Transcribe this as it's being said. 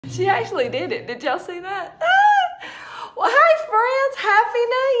She actually did it. Did y'all see that? Ah! Well, hey friends, Happy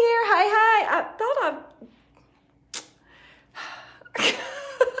New Year. Hey, hey.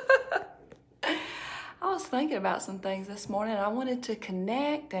 I was thinking about some things this morning. I wanted to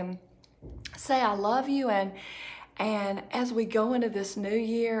connect and say I love you, and as we go into this new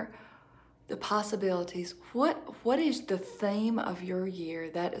year, the possibilities. What is the theme of your year?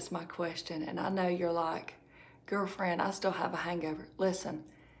 That is my question. And I know you're like, girlfriend, I still have a hangover. Listen,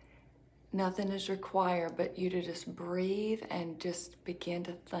 nothing is required but you to just breathe and just begin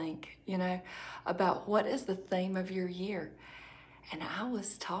to think, you know, about what is the theme of your year. And I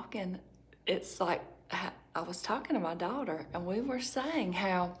was talking, it's like, I was talking to my daughter, and we were saying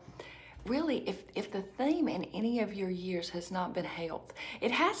how really, if the theme in any of your years has not been health,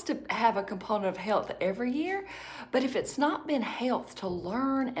 it has to have a component of health every year, but if it's not been health to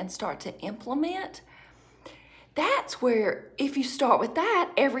learn and start to implement, that's where, if you start with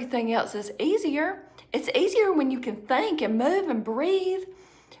that, everything else is easier. It's easier when you can think and move and breathe,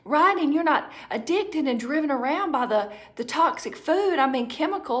 right? And you're not addicted and driven around by the toxic food. I mean,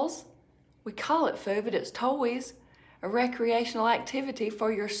 chemicals. We call it food, but it's toys. A recreational activity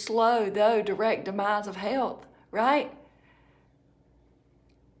for your slow, though direct demise of health, right?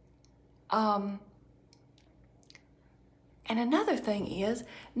 And another thing is,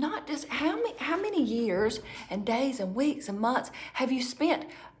 not just how many years and days and weeks and months have you spent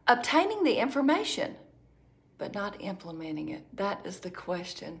obtaining the information, but not implementing it? That is the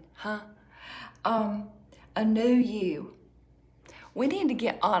question, huh? A new you. We need to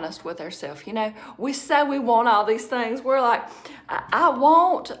get honest with ourselves. You know, we say we want all these things. We're like, I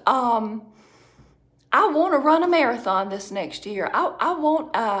want to run a marathon this next year. I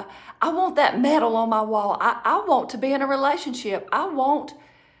want that medal on my wall. I want to be in a relationship. But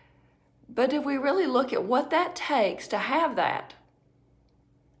if we really look at what that takes to have that,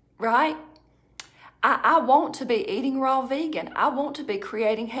 right? I want to be eating raw vegan. I want to be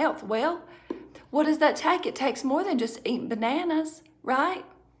creating health. Well, what does that take? It takes more than just eating bananas, right?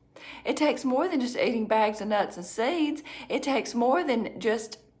 It takes more than just eating bags of nuts and seeds. It takes more than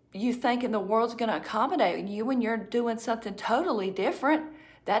just you thinking the world's going to accommodate you when you're doing something totally different.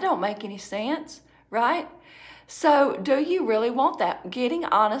 That don't make any sense, right? So do you really want that? Getting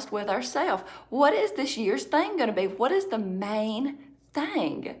honest with ourselves. What is this year's thing going to be? What is the main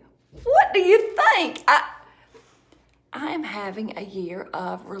thing? What do you think? I am having a year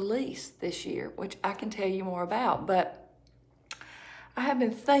of release this year, which I can tell you more about, but I have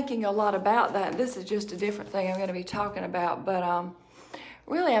been thinking a lot about that. This is just a different thing I'm going to be talking about, but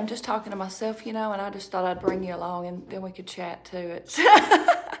really I'm just talking to myself, you know, and I just thought I'd bring you along and then we could chat to it.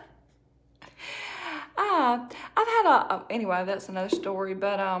 Anyway, that's another story,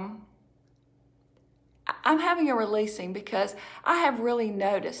 but I'm having a releasing because I have really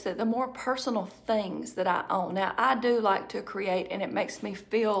noticed that the more personal things that I own, now I do like to create, and it makes me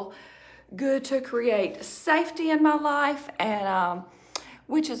feel good to create safety in my life, and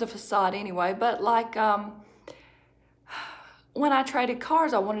which is a facade anyway, but like when I traded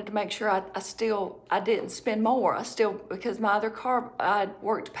cars, I wanted to make sure I didn't spend more. Because my other car, I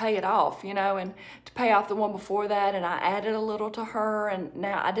worked to pay it off, you know, and to pay off the one before that, and I added a little to her, and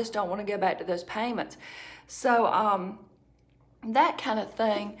now I just don't want to go back to those payments. So that kind of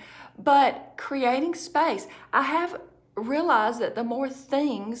thing. But creating space, I have realized that the more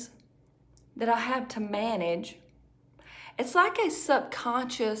things that I have to manage, it's like a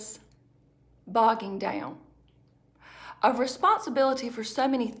subconscious bogging down of responsibility for so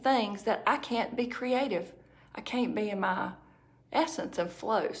many things that I can't be creative. I can't be in my essence and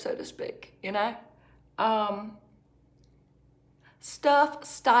flow, so to speak, you know? Stuff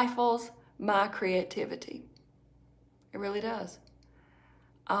stifles my creativity. It really does.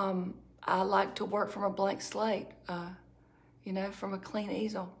 I like to work from a blank slate, you know, from a clean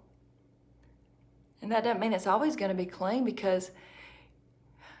easel. And that doesn't mean it's always going to be clean, because,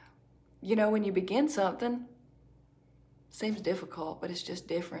 you know, when you begin something, it seems difficult, but it's just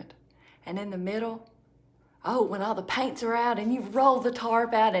different. And in the middle, oh, when all the paints are out and you've rolled the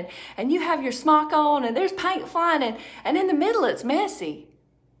tarp out and you have your smock on and there's paint flying, and in the middle it's messy.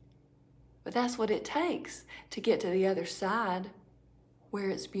 But that's what it takes to get to the other side where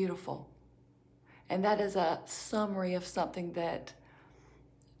it's beautiful. And that is a summary of something that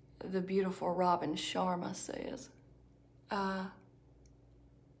the beautiful Robin Sharma says.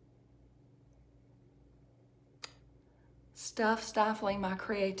 Stuff stifling my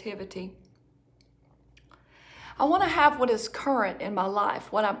creativity. I want to have what is current in my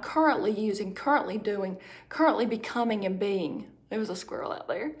life, what I'm currently using, currently doing, currently becoming and being. There was a squirrel out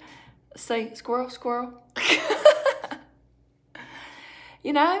there. Say, squirrel, squirrel.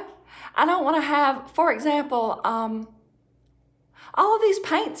 You know, I don't want to have, for example, all of these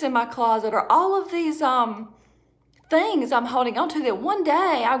paints in my closet, or all of these things I'm holding on to that one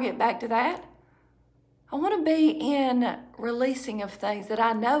day I'll get back to that. I want to be in releasing of things that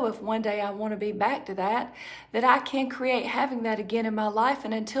I know if one day I want to be back to that I can create having that again in my life.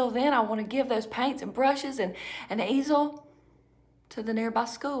 And until then, I want to give those paints and brushes and an easel to the nearby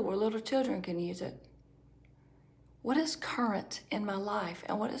school where little children can use it. What is current in my life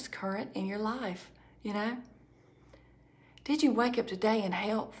and what is current in your life, you know? Did you wake up today in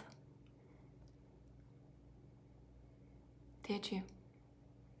health? Did you?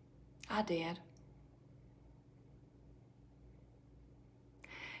 I did.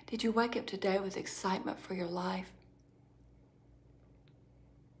 Did you wake up today with excitement for your life?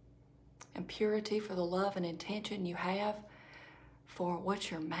 And purity for the love and intention you have for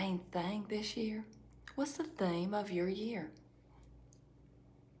what's your main thing this year? What's the theme of your year?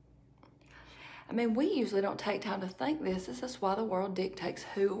 I mean, we usually don't take time to think this. This is why the world dictates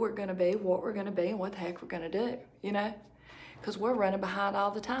who we're going to be, what we're going to be, and what the heck we're going to do, you know? Because we're running behind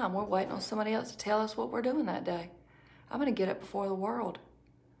all the time. We're waiting on somebody else to tell us what we're doing that day. I'm going to get up before the world.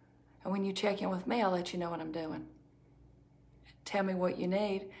 And when you check in with me, I'll let you know what I'm doing. Tell me what you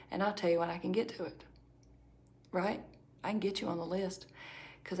need, and I'll tell you when I can get to it. Right? I can get you on the list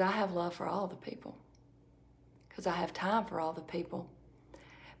because I have love for all the people. Because I have time for all the people.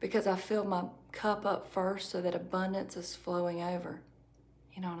 Because I fill my cup up first so that abundance is flowing over.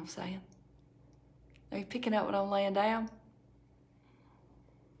 You know what I'm saying? Are you picking up what I'm laying down?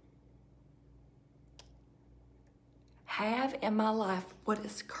 Have in my life what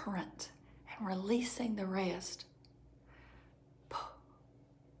is current and releasing the rest.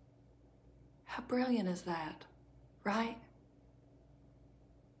 How brilliant is that, right?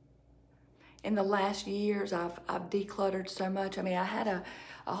 In the last years, I've decluttered so much. I mean, I had a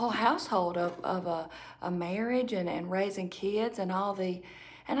whole household of a marriage and raising kids and all the,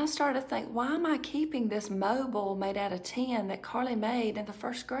 and I started to think, why am I keeping this mobile made out of tin that Carly made in the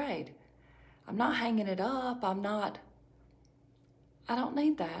first grade? I'm not hanging it up. I don't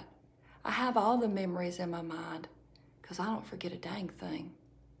need that. I have all the memories in my mind because I don't forget a dang thing.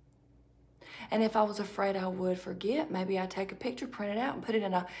 And if I was afraid I would forget, maybe I'd take a picture, print it out, and put it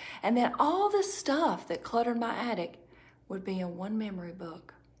in a, and then all the stuff that cluttered my attic would be in one memory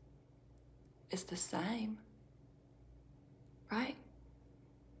book. It's the same, right?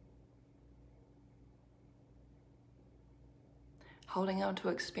 Holding on to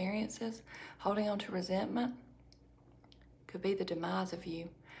experiences, holding on to resentment could be the demise of you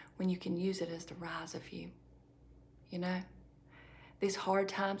when you can use it as the rise of you, you know? These hard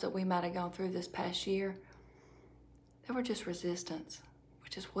times that we might have gone through this past year, they were just resistance,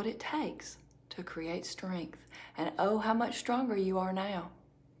 which is what it takes to create strength. And oh, how much stronger you are now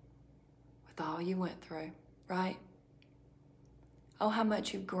with all you went through, right? Oh, how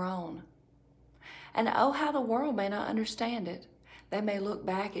much you've grown. And oh, how the world may not understand it. They may look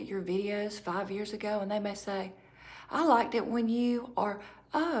back at your videos 5 years ago and they may say, I liked it when you, or,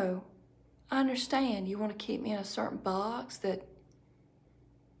 oh, I understand you want to keep me in a certain box that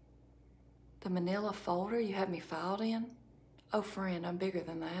the manila folder you have me filed in? Oh, friend, I'm bigger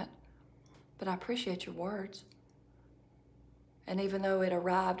than that. But I appreciate your words. And even though it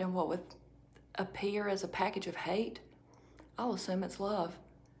arrived in what would appear as a package of hate, I'll assume it's love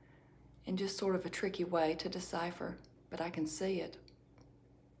in just sort of a tricky way to decipher, but I can see it.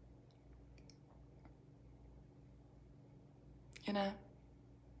 You know?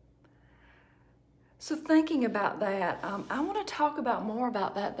 So thinking about that, I want to talk about more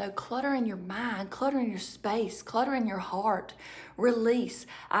about that though. Clutter in your mind, clutter in your space, clutter in your heart, release.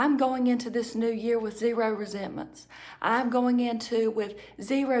 I'm going into this new year with 0 resentments. I'm going into with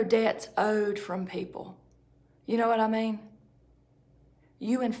 0 debts owed from people. You know what I mean?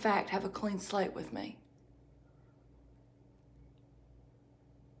 You in fact have a clean slate with me.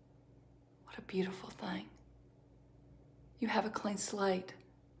 What a beautiful thing. You have a clean slate.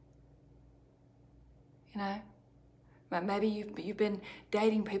 You know, maybe you've been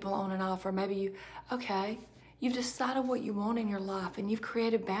dating people on and off, or maybe you've decided what you want in your life and you've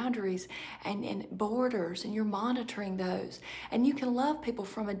created boundaries and borders and you're monitoring those. And you can love people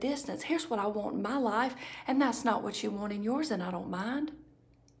from a distance. Here's what I want in my life, and that's not what you want in yours, and I don't mind.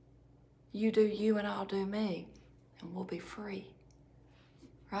 You do you and I'll do me, and we'll be free,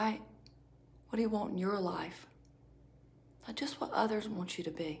 right? What do you want in your life? Not just what others want you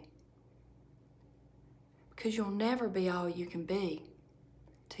to be. Because you'll never be all you can be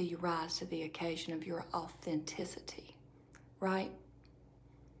till you rise to the occasion of your authenticity, right?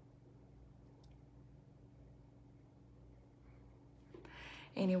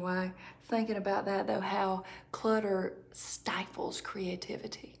 Anyway, thinking about that though, how clutter stifles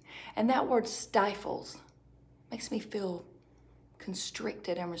creativity. And that word stifles makes me feel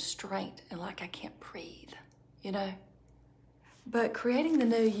constricted and restrained and like I can't breathe, you know? But creating the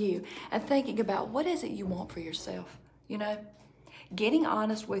new you and thinking about what is it you want for yourself, you know? Getting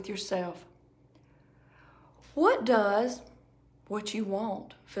honest with yourself. What does what you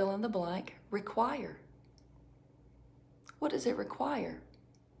want, fill in the blank, require? What does it require?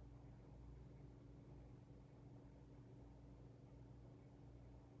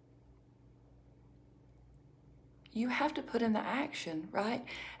 You have to put in the action, right?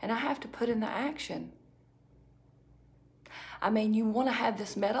 And I have to put in the action. I mean, you want to have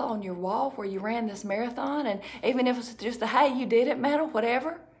this medal on your wall where you ran this marathon, and even if it's just a, hey, you did it medal,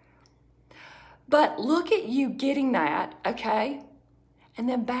 whatever. But look at you getting that, okay? And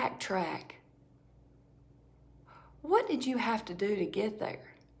then backtrack. What did you have to do to get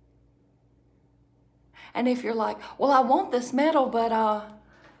there? And if you're like, well, I want this medal, but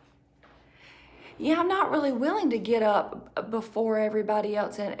yeah, I'm not really willing to get up before everybody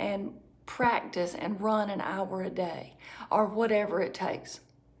else and practice and run an hour a day or whatever it takes.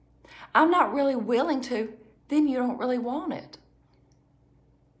 I'm not really willing to, then you don't really want it.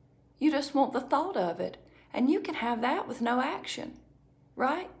 You just want the thought of it. And you can have that with no action,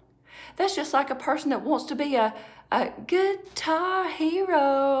 right? That's just like a person that wants to be a guitar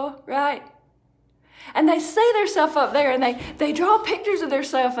hero, right? And they see themselves up there and they draw pictures of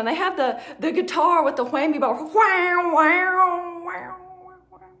themselves and they have the guitar with the whammy bar. Wow, wow, wow, wow.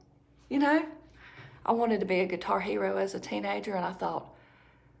 You know, I wanted to be a guitar hero as a teenager, and I thought,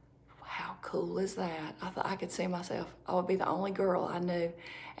 how cool is that? I thought I could see myself. I would be the only girl I knew.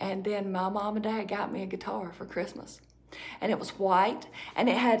 And then my mom and dad got me a guitar for Christmas. And it was white, and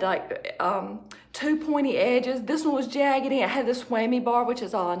it had like two pointy edges. This one was jagged, and it had this whammy bar, which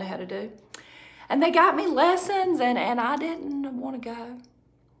is all I know how to do. And they got me lessons, and I didn't want to go.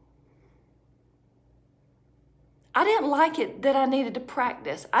 I didn't like it that I needed to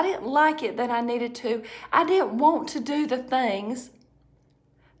practice. I didn't like it that I needed to. I didn't want to do the things.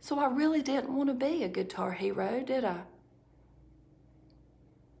 So I really didn't want to be a guitar hero, did I?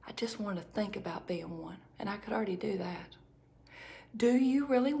 I just wanted to think about being one, and I could already do that. Do you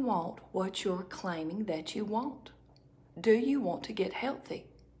really want what you're claiming that you want? Do you want to get healthy?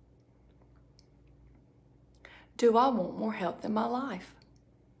 Do I want more health in my life?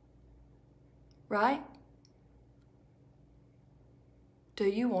 Right? Do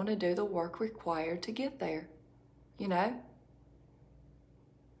you want to do the work required to get there? You know?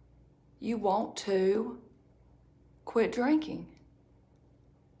 You want to quit drinking,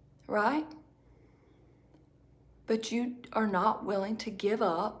 right? But you are not willing to give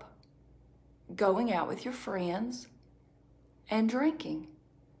up going out with your friends and drinking.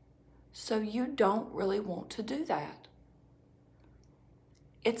 So you don't really want to do that.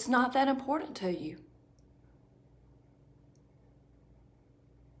 It's not that important to you.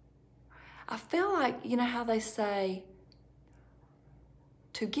 I feel like, you know how they say,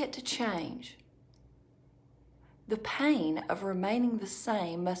 to get to change, the pain of remaining the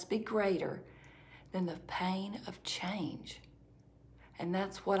same must be greater than the pain of change. And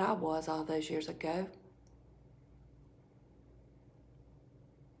that's what I was all those years ago.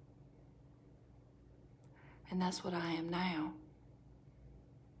 And that's what I am now.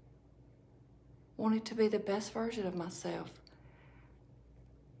 Wanting to be the best version of myself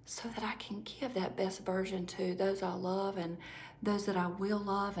so that I can give that best version to those I love and those that I will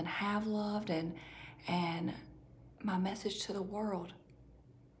love and have loved, and my message to the world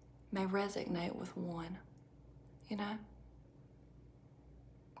may resonate with one, you know?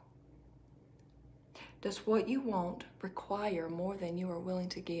 Does what you want require more than you are willing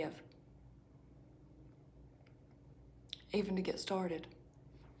to give? Even to get started.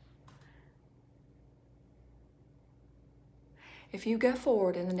 If you go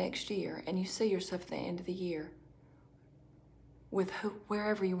forward in the next year and you see yourself at the end of the year with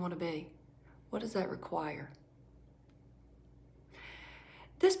wherever you want to be, what does that require?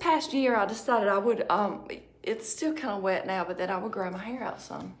 This past year, I decided I would, it's still kind of wet now, but that I would grow my hair out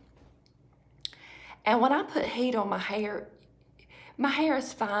some. And when I put heat on my hair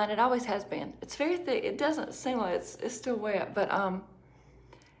is fine. It always has been. It's very thick. It doesn't seem like it's still wet, but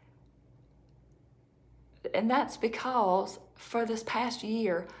and that's because for this past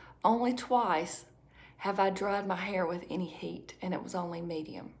year, only twice have I dried my hair with any heat, and it was only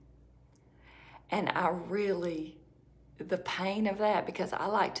medium. And I really, the pain of that, because I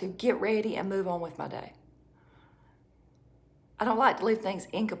like to get ready and move on with my day. I don't like to leave things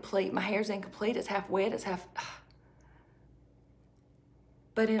incomplete. My hair's incomplete. It's half wet. It's half.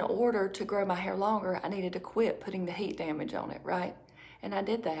 But in order to grow my hair longer, I needed to quit putting the heat damage on it, right? And I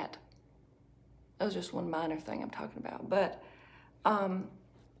did that. That was just one minor thing I'm talking about. But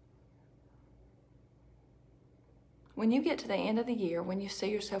when you get to the end of the year, when you see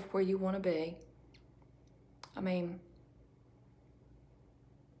yourself where you want to be, I mean,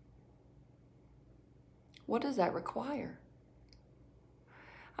 what does that require?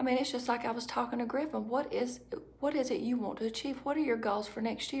 I mean, it's just like I was talking to Griffin. What is it you want to achieve? What are your goals for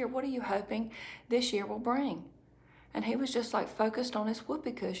next year? What are you hoping this year will bring? And he was just like focused on his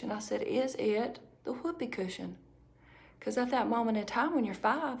whoopee cushion. I said, is it the whoopee cushion? Because at that moment in time when you're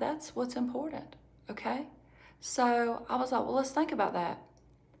 5, that's what's important, okay? So I was like, well, let's think about that.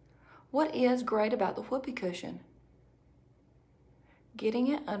 What is great about the whoopee cushion? Getting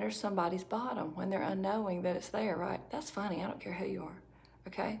it under somebody's bottom when they're unknowing that it's there, right? That's funny. I don't care who you are,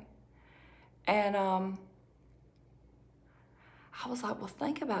 okay? And I was like, well,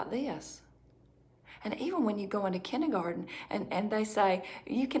 think about this. And even when you go into kindergarten and they say,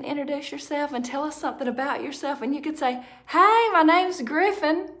 you can introduce yourself and tell us something about yourself, and you could say, hey, my name's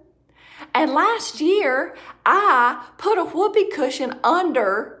Griffin. And last year, I put a whoopee cushion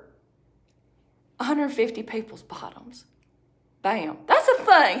under 150 people's bottoms. Bam. That's a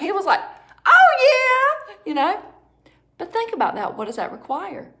thing. He was like, oh yeah, you know. But think about that. What does that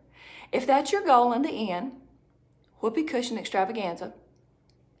require? If that's your goal in the end, whoopee cushion extravaganza,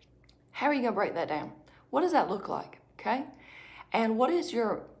 how are you going to break that down? What does that look like, okay? And what is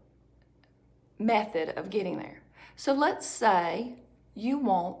your method of getting there? So let's say you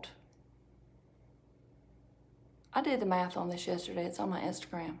want, I did the math on this yesterday. It's on my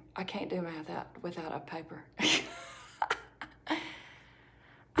Instagram. I can't do math without a paper.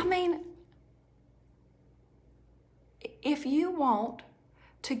 I mean, if you want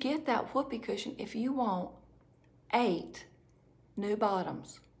to get that whoopee cushion, if you want 8 new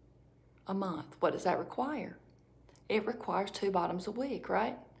bottoms a month, what does that require? It requires 2 bottoms a week,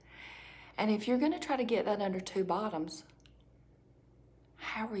 right? And if you're going to try to get that under 2 bottoms,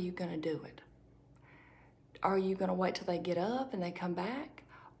 how are you going to do it? Are you going to wait till they get up and they come back?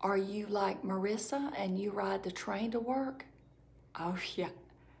 Are you like Marissa and you ride the train to work? Oh, yeah.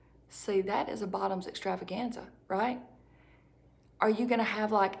 See, that is a bottoms extravaganza, right? Are you going to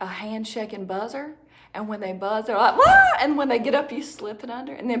have like a handshaking buzzer? And when they buzz, they're like, wah! And when they get up, you slip it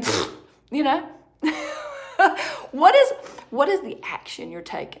under, and then, you know? What is the action you're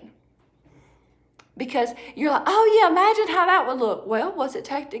taking? Because you're like, oh yeah, imagine how that would look. Well, what's it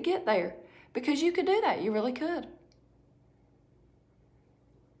take to get there? Because you could do that. You really could.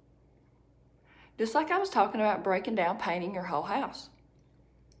 Just like I was talking about breaking down, painting your whole house.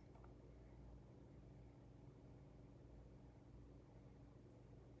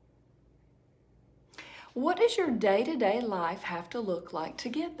 What does your day-to-day life have to look like to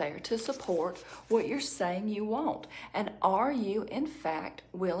get there, to support what you're saying you want? And are you, in fact,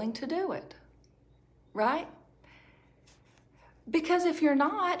 willing to do it? Right? Because if you're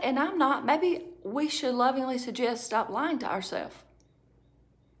not, and I'm not, maybe we should lovingly suggest stop lying to ourselves.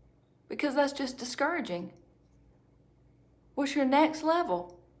 Because that's just discouraging. What's your next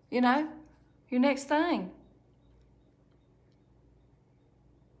level? You know? Your next thing.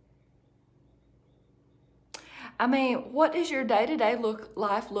 I mean, what does your day-to-day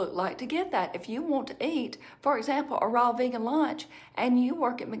life look like to get that? If you want to eat, for example, a raw vegan lunch, and you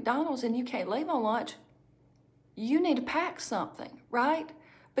work at McDonald's and you can't leave on lunch, you need to pack something, right?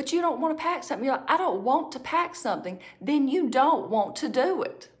 But you don't want to pack something. You're like, I don't want to pack something. Then you don't want to do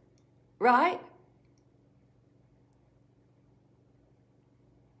it, right?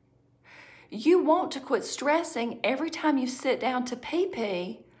 You want to quit stressing every time you sit down to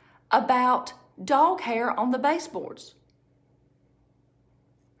pee-pee about dog hair on the baseboards.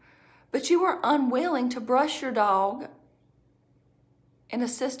 But you are unwilling to brush your dog in a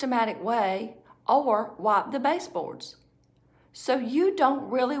systematic way or wipe the baseboards. So you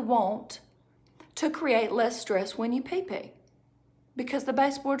don't really want to create less stress when you pee-pee because the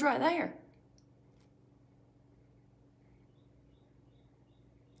baseboard's right there.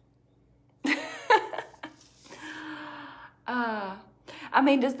 I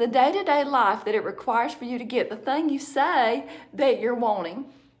mean, does the day-to-day life that it requires for you to get the thing you say that you're wanting,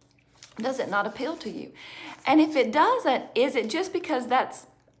 does it not appeal to you? And if it doesn't, is it just because that's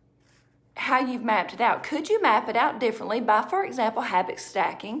how you've mapped it out? Could you map it out differently by, for example, habit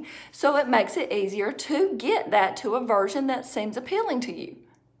stacking, so it makes it easier to get that to a version that seems appealing to you?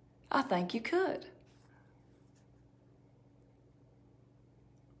 I think you could.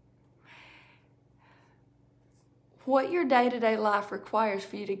 What your day-to-day life requires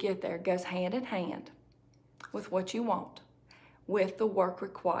for you to get there goes hand in hand with what you want. with the work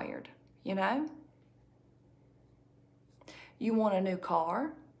required, you know? You want a new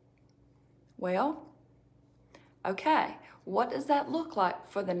car? Well, okay, what does that look like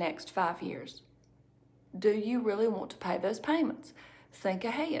for the next 5 years? Do you really want to pay those payments? Think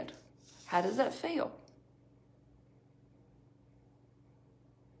ahead. How does that feel?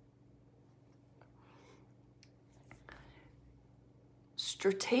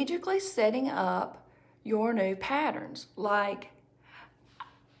 Strategically setting up your new patterns. Like,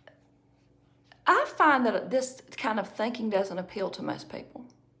 I find that this kind of thinking doesn't appeal to most people.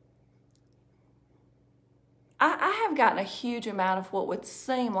 I have gotten a huge amount of what would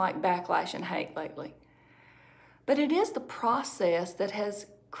seem like backlash and hate lately. But it is the process that has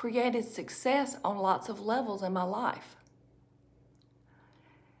created success on lots of levels in my life.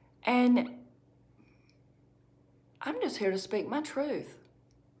 And I'm just here to speak my truth,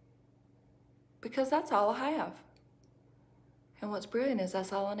 because that's all I have. And what's brilliant is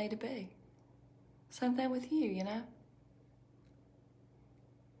that's all I need to be. Same thing with you, you know?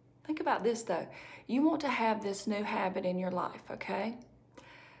 Think about this though. You want to have this new habit in your life, okay?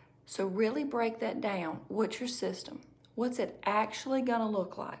 So really break that down. What's your system? What's it actually gonna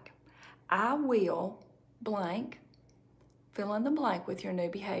look like? I will blank, fill in the blank with your new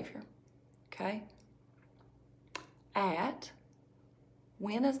behavior, okay? At,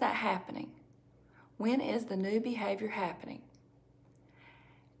 when is that happening? When is the new behavior happening?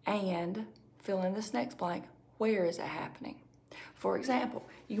 And fill in this next blank, where is it happening? For example,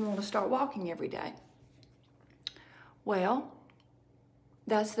 you want to start walking every day. Well,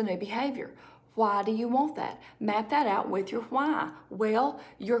 that's the new behavior. Why do you want that? Map that out with your why. Well,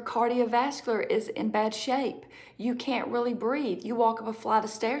 your cardiovascular is in bad shape. You can't really breathe. You walk up a flight of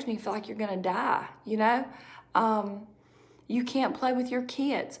stairs and you feel like you're going to die, you know? You can't play with your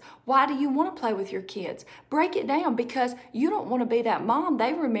kids. Why do you want to play with your kids? Break it down, because you don't want to be that mom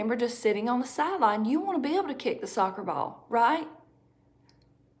they remember just sitting on the sideline. You want to be able to kick the soccer ball, right?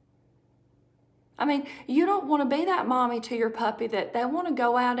 I mean, you don't want to be that mommy to your puppy that they want to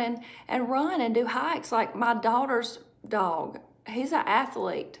go out and run and do hikes like my daughter's dog. He's an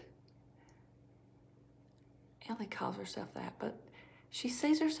athlete. Ellie calls herself that, but she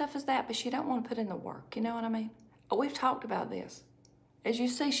sees herself as that, but she don't want to put in the work. You know what I mean? Oh, we've talked about this. As you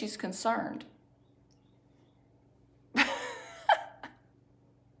see, she's concerned.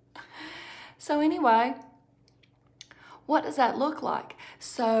 So anyway, what does that look like?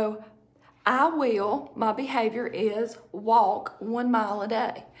 So my behavior is walk 1 mile a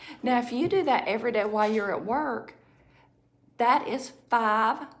day. Now, if you do that every day while you're at work, that is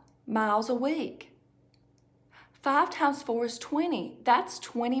 5 miles a week. 5 times 4 is 20. That's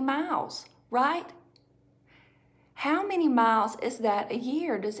 20 miles, right? How many miles is that a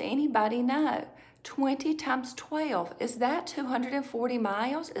year? Does anybody know? 20 times 12, is that 240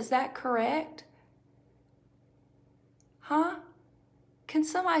 miles? Is that correct? Huh? Can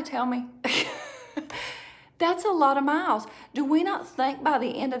somebody tell me? That's a lot of miles. Do we not think by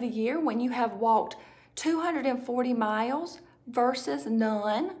the end of the year, when you have walked 240 miles versus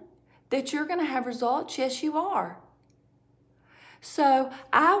none, that you're going to have results? Yes, you are. So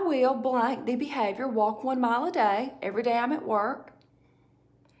I will blank the behavior, walk 1 mile a day, every day I'm at work.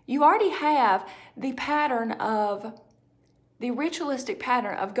 You already have the pattern of, the ritualistic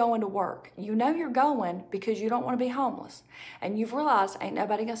pattern of going to work. You know you're going because you don't want to be homeless. And you've realized ain't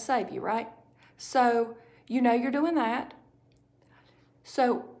nobody going to save you, right? So you know you're doing that.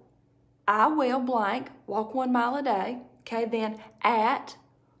 So I will blank, walk 1 mile a day. Okay, then at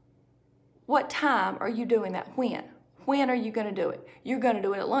what time are you doing that? When? When are you going to do it? You're going to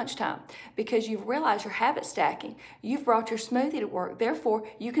do it at lunchtime, because you've realized your habit stacking. You've brought your smoothie to work. Therefore,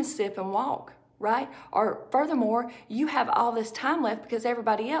 you can sip and walk, right? Or furthermore, you have all this time left because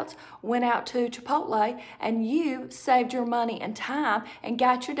everybody else went out to Chipotle and you saved your money and time and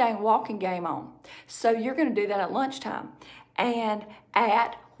got your dang walking game on. So you're going to do that at lunchtime. And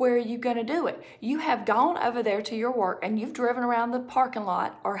at where are you going to do it? You have gone over there to your work and you've driven around the parking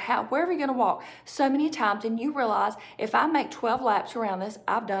lot or wherever you're going to walk so many times, and you realize, if I make 12 laps around this,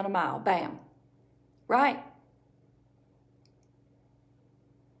 I've done a mile. Bam. Right?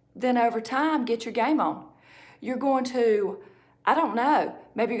 Then over time, get your game on. You're going to, I don't know,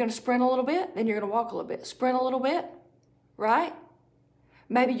 maybe you're going to sprint a little bit, then you're going to walk a little bit. Sprint a little bit, right?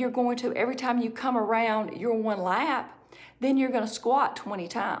 Maybe you're going to, every time you come around your 1 lap, then you're going to squat 20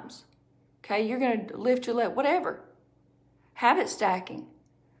 times. Okay, you're going to lift your leg, whatever. Habit stacking.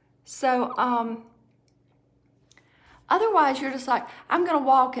 So, otherwise you're just like, I'm going to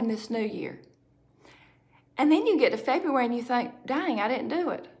walk in this new year. And then you get to February and you think, dang, I didn't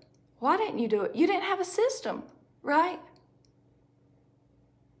do it. Why didn't you do it? You didn't have a system, right?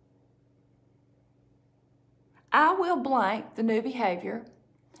 I will blank the new behavior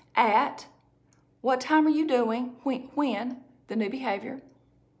at what time are you doing when the new behavior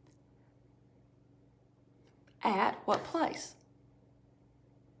at what place.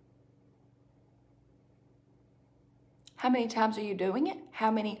 How many times are you doing it?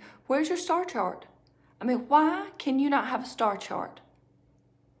 Where's your star chart? I mean, why can you not have a star chart?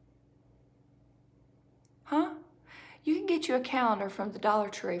 Huh? You can get you a calendar from the Dollar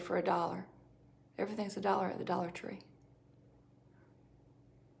Tree for $1. Everything's $1 at the Dollar Tree.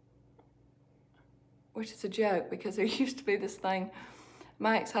 Which is a joke, because there used to be this thing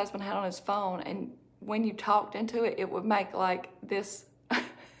my ex-husband had on his phone, and when you talked into it, it would make like this,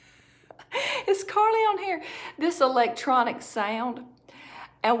 is Carly on here? This electronic sound,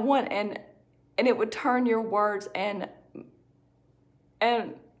 and it would turn your words, and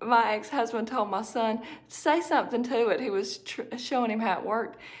my ex-husband told my son, say something to it. He was showing him how it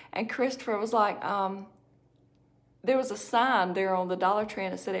worked, and Christopher was like, there was a sign there on the Dollar Tree,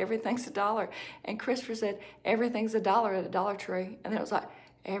 and it said, everything's $1. And Christopher said, everything's $1 at the Dollar Tree. And then it was like,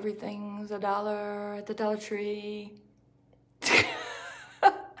 everything's $1 at the Dollar Tree.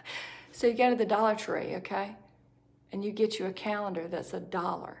 So you go to the Dollar Tree, okay? And you get you a calendar that's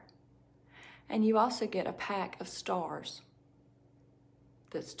 $1. And you also get a pack of stars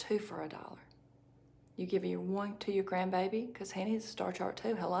that's 2 for $1. You give one to your grandbaby, because he needs a star chart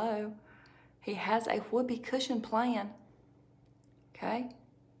too. Hello. He has a whoopee cushion plan, okay?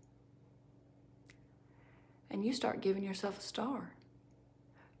 And you start giving yourself a star.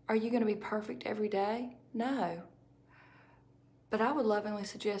 Are you going to be perfect every day? No. But I would lovingly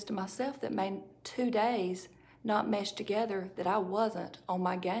suggest to myself that my 2 days not mesh together, that I wasn't on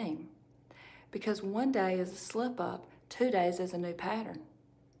my game. Because 1 day is a slip up, 2 days is a new pattern.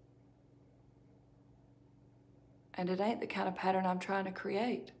 And it ain't the kind of pattern I'm trying to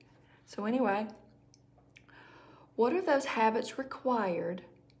create. So anyway, what are those habits required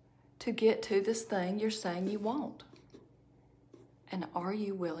to get to this thing you're saying you want? And are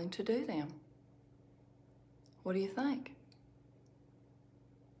you willing to do them? What do you think?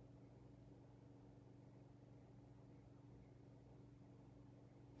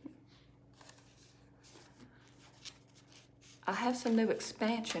 I have some new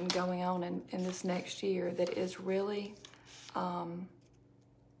expansion going on in this next year that is really,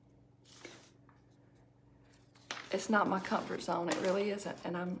 it's not my comfort zone. It really isn't,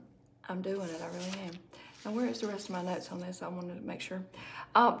 and I'm doing it. I really am. Now, where is the rest of my notes on this? I wanted to make sure.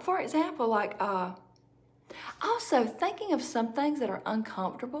 For example, like also thinking of some things that are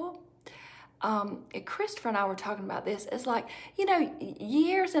uncomfortable. Christopher and I were talking about this. It's like, you know,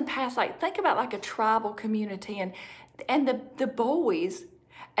 years in past, like think about like a tribal community, and the boys,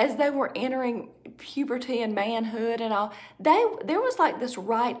 as they were entering puberty and manhood and all, there was like this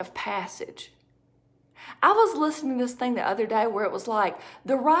rite of passage. I was listening to this thing the other day where it was like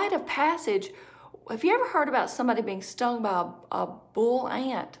the rite of passage. Have you ever heard about somebody being stung by a bull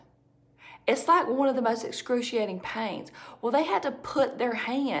ant? It's like one of the most excruciating pains. Well, they had to put their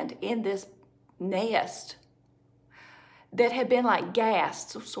hand in this nest that had been like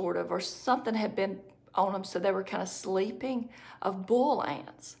gassed, sort of, or something had been on them, so they were kind of sleeping, of bull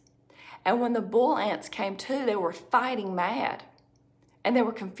ants. And when the bull ants came to, they were fighting mad. And they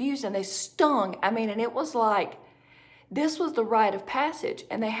were confused, and they stung. I mean, and it was like, this was the rite of passage,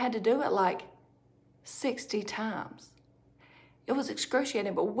 and they had to do it like 60 times. It was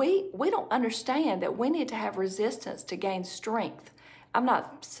excruciating, but we don't understand that we need to have resistance to gain strength. I'm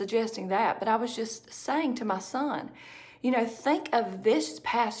not suggesting that, but I was just saying to my son, you know, think of this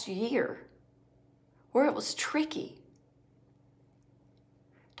past year where it was tricky.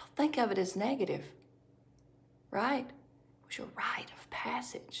 Don't think of it as negative, right? It was your rite of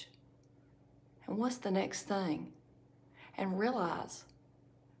passage. And what's the next thing? And realize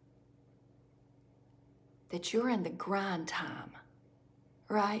that you're in the grind time,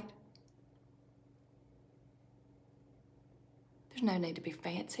 right? There's no need to be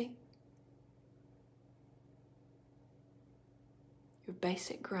fancy. Your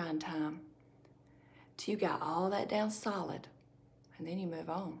basic grind time. Till you got all that down solid, and then you move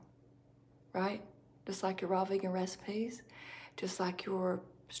on, right? Just like your raw vegan recipes, just like your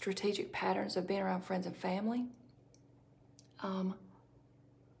strategic patterns of being around friends and family. I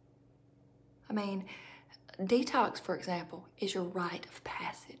mean, detox, for example, is your rite of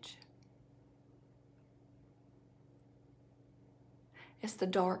passage. It's the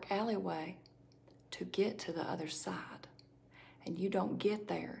dark alleyway to get to the other side, and you don't get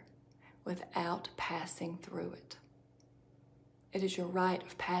there without passing through it. It is your rite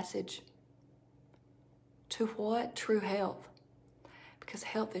of passage to what? True health. Because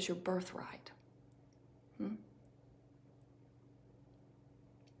health is your birthright.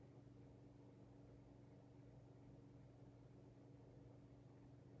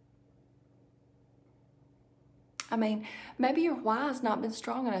 I mean, maybe your why has not been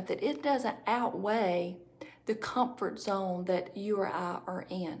strong enough that it doesn't outweigh the comfort zone that you or I are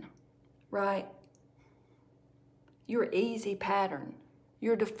in, right? Your easy pattern,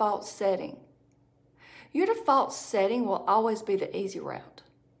 your default setting. Your default setting will always be the easy route,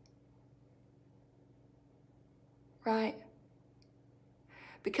 right?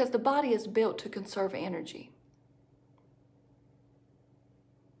 Because the body is built to conserve energy.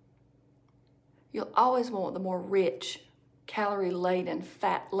 You'll always want the more rich, calorie-laden,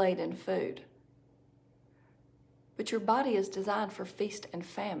 fat-laden food. But your body is designed for feast and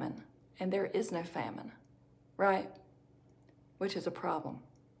famine, and there is no famine, right? Which is a problem.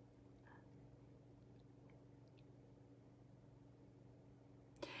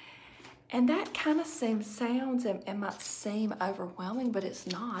 And that kind of sounds and might seem overwhelming, but it's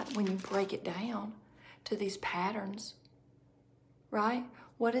not when you break it down to these patterns, right?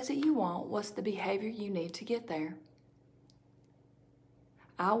 What is it you want? What's the behavior you need to get there?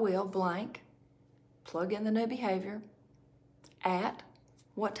 I will blank, plug in the new behavior, at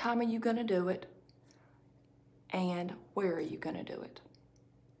what time are you going to do it, and where are you going to do it?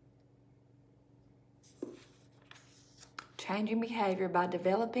 Changing behavior by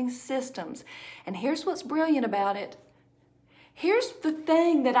developing systems. And here's what's brilliant about it. Here's the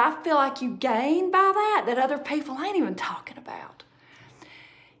thing that I feel like you gain by that other people ain't even talking about.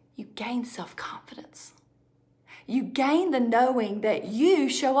 You gain self-confidence. You gain the knowing that you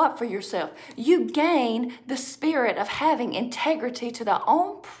show up for yourself. You gain the spirit of having integrity to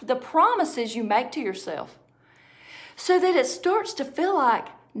the promises you make to yourself. So that it starts to feel like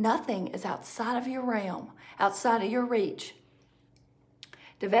nothing is outside of your realm, outside of your reach.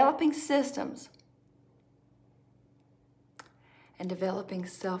 Developing systems and developing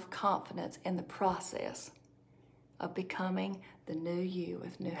self-confidence in the process of becoming the new you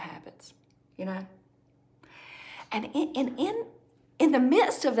with new habits, you know? And in the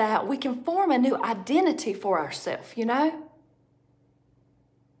midst of that, we can form a new identity for ourselves, you know?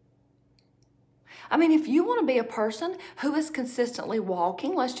 I mean, if you want to be a person who is consistently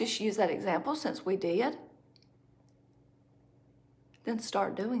walking, let's just use that example since we did, then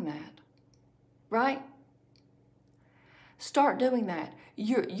start doing that, right? Start doing that.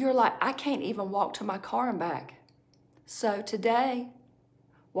 You're like, I can't even walk to my car and back. So today,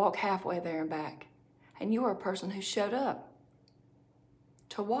 walk halfway there and back. And you are a person who showed up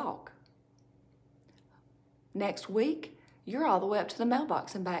to walk. Next week, you're all the way up to the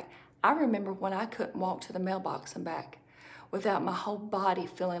mailbox and back. I remember when I couldn't walk to the mailbox and back without my whole body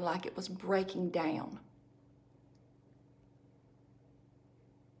feeling like it was breaking down.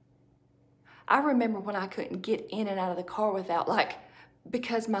 I remember when I couldn't get in and out of the car without,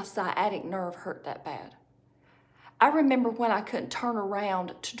 because my sciatic nerve hurt that bad. I remember when I couldn't turn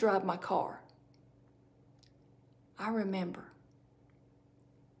around to drive my car. I remember.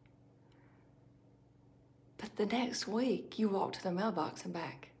 But the next week, you walk to the mailbox and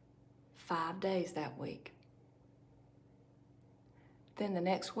back. 5 days that week. Then the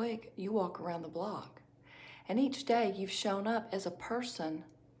next week, you walk around the block. And each day, you've shown up as a person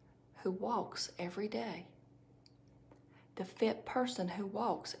who walks every day. The fit person who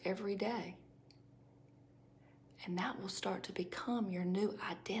walks every day. And that will start to become your new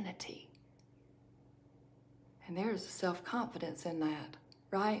identity. And there's self-confidence in that,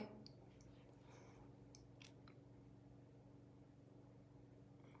 right?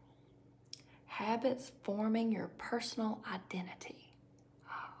 Habits forming your personal identity.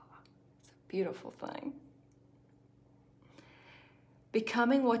 Oh, it's a beautiful thing.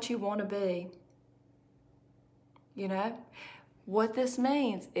 Becoming what you want to be. You know, what this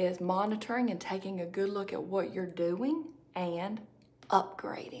means is monitoring and taking a good look at what you're doing and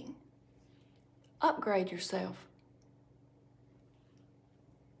upgrading. Upgrade yourself.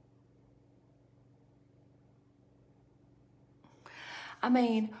 I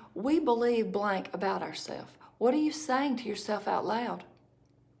mean, we believe blank about ourselves. What are you saying to yourself out loud?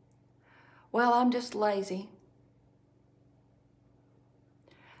 Well, I'm just lazy.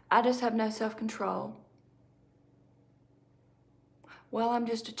 I just have no self-control. Well, I'm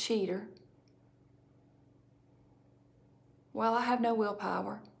just a cheater. Well, I have no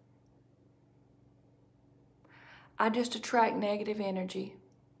willpower. I just attract negative energy.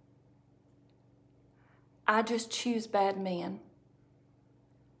 I just choose bad men.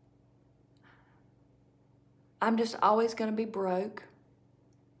 I'm just always going to be broke.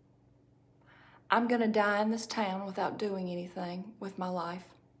 I'm going to die in this town without doing anything with my life.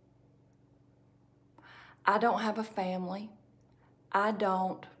 I don't have a family. I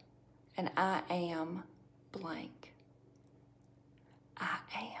don't, and I am blank. I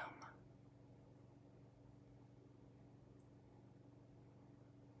am.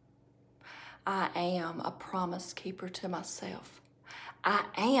 I am a promise keeper to myself. I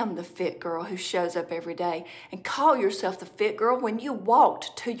am the fit girl who shows up every day. And call yourself the fit girl when you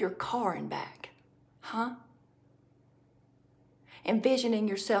walked to your car and back. Huh? Envisioning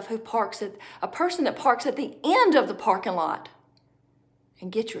yourself a person that parks at the end of the parking lot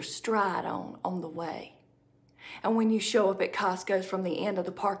and get your stride on the way. And when you show up at Costco's from the end of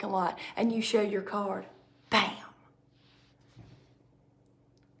the parking lot and you show your card, bam.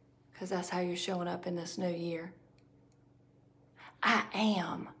 Because that's how you're showing up in this new year. I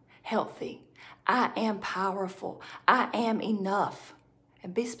am healthy. I am powerful. I am enough.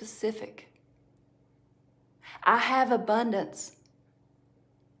 And be specific. I have abundance.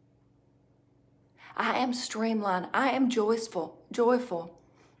 I am streamlined. I am joyful.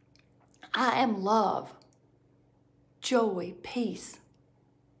 I am love, joy, peace,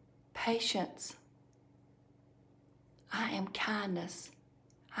 patience. I am kindness.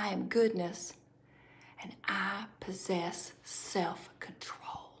 I am goodness. And I possess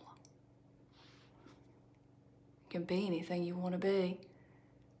self-control. You can be anything you want to be.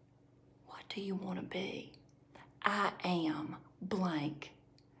 What do you want to be? I am blank.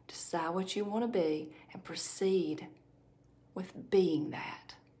 Decide what you want to be and proceed with being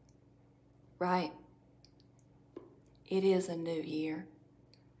that. Right? It is a new year.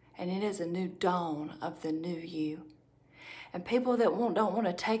 And it is a new dawn of the new you. And people that don't want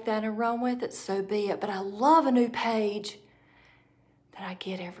to take that and run with it, so be it. But I love a new page that I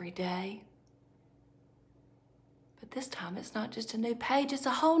get every day. But this time it's not just a new page, it's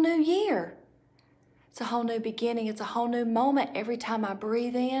a whole new year. It's a whole new beginning. It's a whole new moment every time I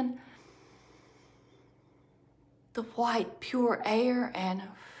breathe in the white, pure air and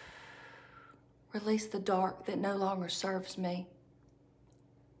release the dark that no longer serves me.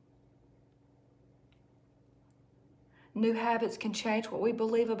 New habits can change what we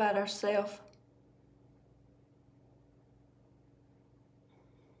believe about ourselves.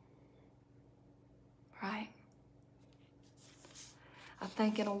 Right? I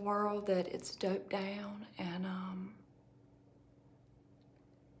think in a world that it's doped down and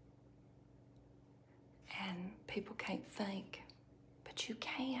people can't think, but you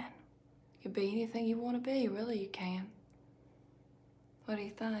can. You can be anything you want to be, really you can. What do you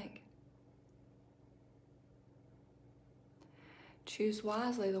think? Choose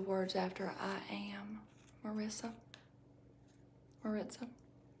wisely the words after I am. Maritza.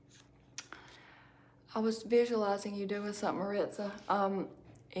 I was visualizing you doing something, Maritza, I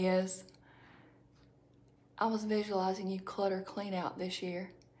was visualizing you clutter clean out this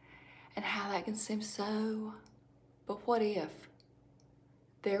year and how that can seem so, but what if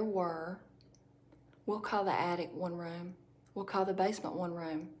there were, we'll call the attic one room, we'll call the basement one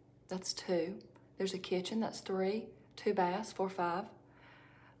room, that's 2. There's a kitchen, that's 3, 2 baths, 4, 5,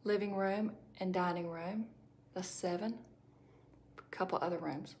 living room and dining room, that's 7, a couple other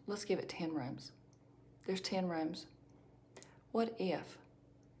rooms. Let's give it 10 rooms. There's 10 rooms. What if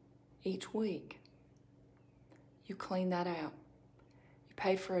each week you clean that out? You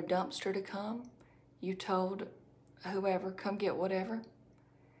paid for a dumpster to come. You told whoever, come get whatever.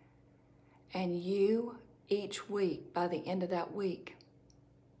 And you, each week, by the end of that week,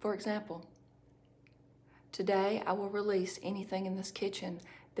 for example, today I will release anything in this kitchen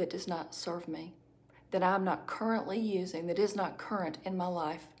that does not serve me, that I'm not currently using, that is not current in my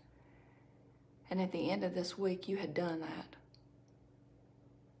life. And at the end of this week, you had done that.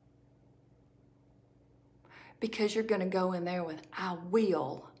 Because you're going to go in there with, I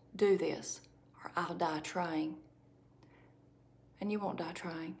will do this, or I'll die trying. And you won't die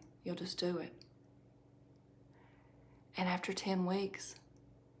trying. You'll just do it. And after 10 weeks,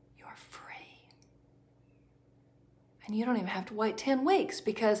 you're free. And you don't even have to wait 10 weeks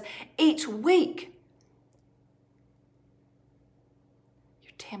because each week,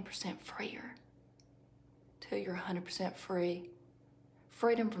 you're 10% freer till you're 100% free.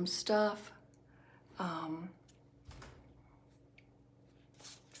 Freedom from stuff.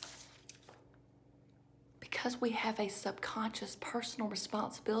 Because we have a subconscious personal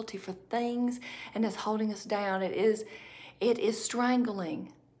responsibility for things and it's holding us down. It is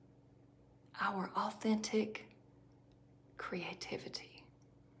strangling our authentic creativity.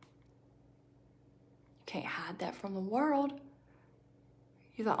 You can't hide that from the world.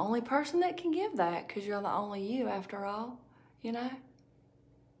 You're the only person that can give that because you're the only you after all, you know?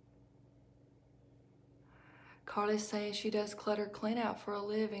 Carly's saying she does clutter clean out for a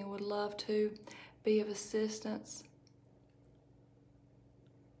living, would love to be of assistance.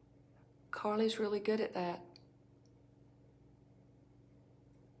 Carly's really good at that.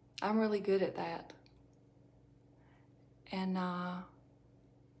 I'm really good at that. And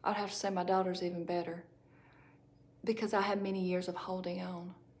I'd have to say my daughter's even better because I had many years of holding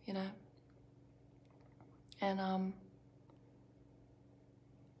on, you know? And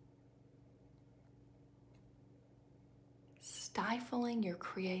stifling your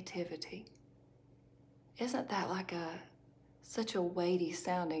creativity. Isn't that like such a weighty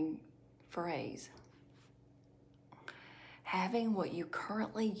sounding phrase? Having what you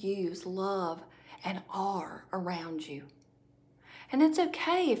currently use, love, and are around you. And it's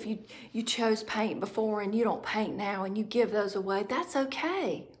okay if you chose paint before and you don't paint now and you give those away. That's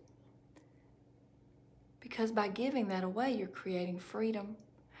okay. Because by giving that away, you're creating freedom.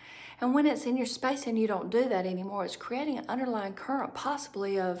 And when it's in your space and you don't do that anymore, it's creating an underlying current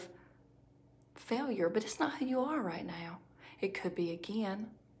possibly of failure, but it's not who you are right now. It could be again.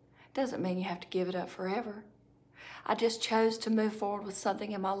 Doesn't mean you have to give it up forever. I just chose to move forward with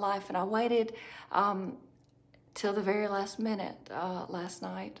something in my life, and I waited till the very last minute last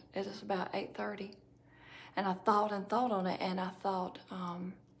night. It was about 8:30, and I thought and thought on it, and I thought,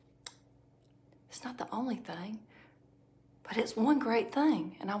 it's not the only thing, but it's one great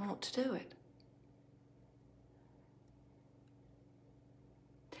thing, and I want to do it.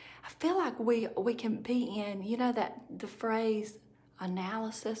 I feel like we can be in, you know, that the phrase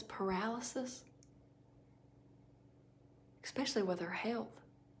analysis paralysis, especially with our health.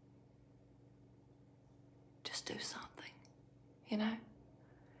 Just do something, you know?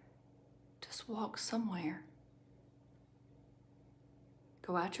 Just walk somewhere.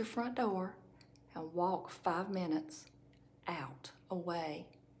 Go out your front door and walk 5 minutes out, away,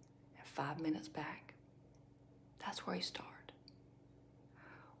 and 5 minutes back. That's where you start.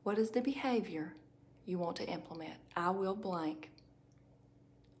 What is the behavior you want to implement? I will blank.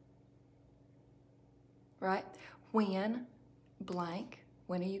 Right? When blank,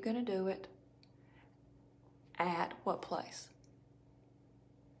 when are you going to do it? At what place?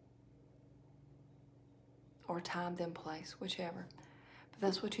 Or time, then place, whichever. But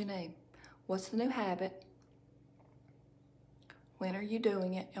that's what you need. What's the new habit? When are you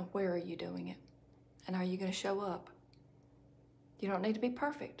doing it, and where are you doing it? And are you going to show up? You don't need to be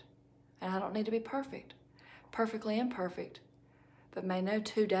perfect, and I don't need to be perfect. Perfectly imperfect, but may no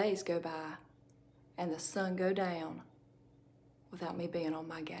 2 days go by and the sun go down without me being on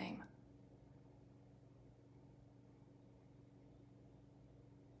my game.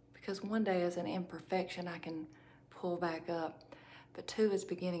 Because 1 day is an imperfection I can pull back up, but 2 is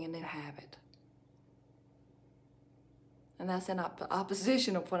beginning a new habit. And that's in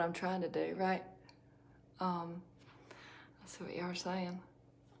opposition of what I'm trying to do, right? That's what you are saying.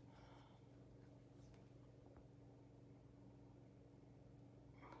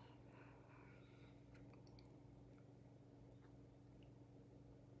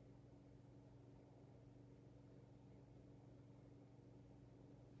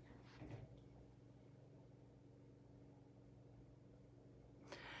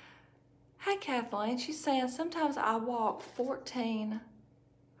 Hey, Kathleen, she's saying, sometimes I walk 14,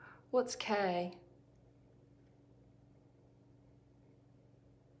 what's K?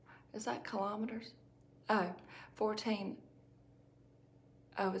 Is that kilometers? Oh, 14,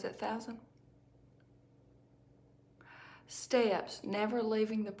 oh, is it 1,000? Steps, never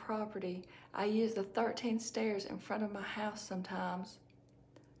leaving the property. I use the 13 stairs in front of my house sometimes.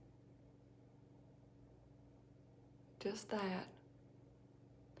 Just that.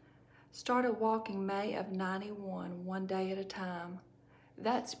 Started walking May of 91, 1 day at a time.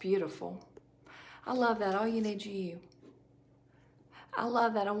 That's beautiful. I love that. All you need is you. I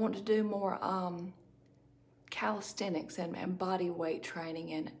love that. I want to do more calisthenics and body weight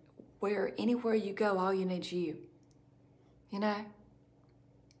training, and anywhere you go, all you need is you. You know?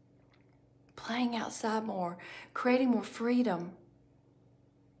 Playing outside more, creating more freedom.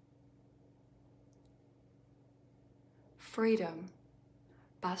 Freedom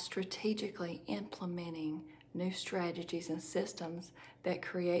by strategically implementing new strategies and systems that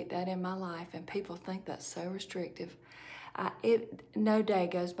create that in my life, and people think that's so restrictive. No day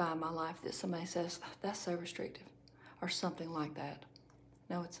goes by in my life that somebody says, that's so restrictive, or something like that.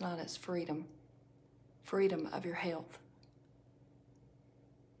 No, it's not. It's freedom. Freedom of your health.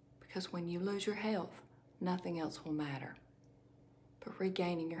 Because when you lose your health, nothing else will matter. But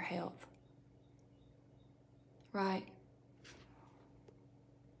regaining your health. Right?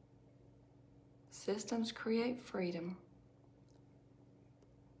 Systems create freedom.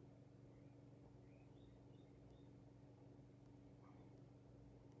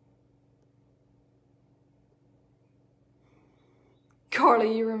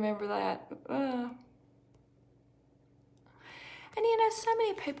 Carly, you remember that. And you know, so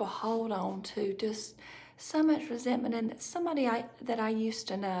many people hold on to just so much resentment, and it's somebody that I used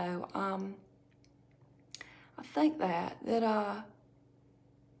to know. I think that I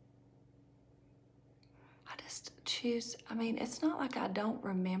just choose, I mean, it's not like I don't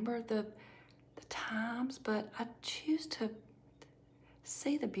remember the times, but I choose to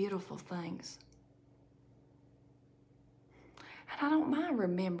see the beautiful things. And I don't mind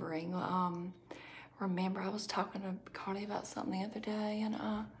remembering. Remember, I was talking to Carly about something the other day, and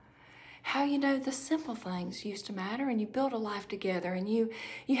how, you know, the simple things used to matter, and you built a life together, and you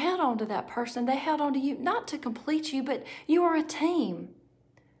held on to that person. They held on to you, not to complete you, but you were a team.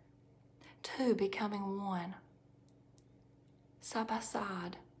 Two becoming one, side by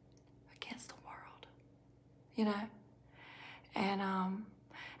side, against the world, you know? And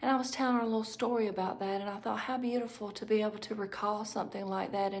I was telling her a little story about that, and I thought how beautiful to be able to recall something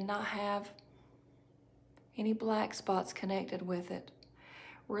like that and not have any black spots connected with it.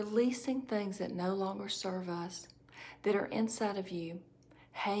 Releasing things that no longer serve us, that are inside of you.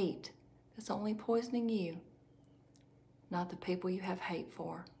 Hate that's only poisoning you, not the people you have hate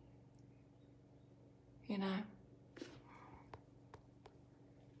for. You know?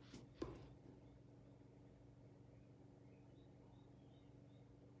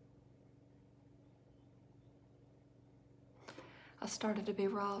 I started to be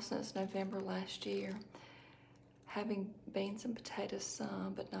raw since November last year, having beans and potatoes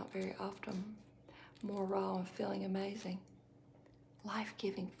some, but not very often. More raw and feeling amazing.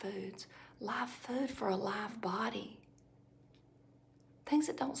 Life-giving foods. Live food for a live body. Things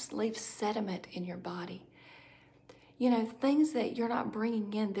that don't leave sediment in your body. You know, things that you're not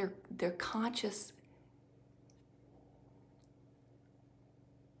bringing in, they're conscious.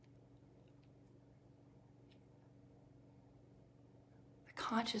 The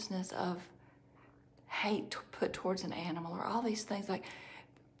consciousness of hate put towards an animal, or all these things, like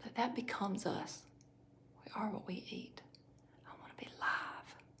that becomes us. We are what we eat. I want to be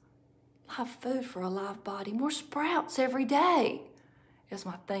live. Live food for a live body. More sprouts every day is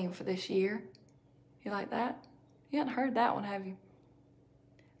my theme for this year. You like that? You haven't heard that one, have you?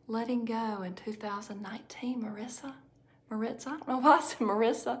 Letting go in 2019, Maritza. I don't know why I said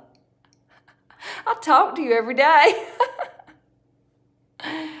Marissa. I talk to you every day.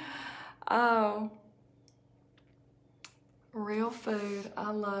 Oh, real food.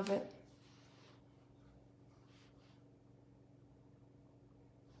 I love it.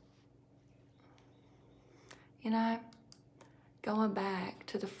 You know, going back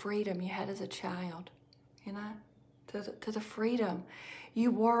to the freedom you had as a child, you know, to the freedom you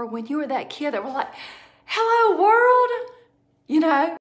were when you were that kid that was like, hello world, you know,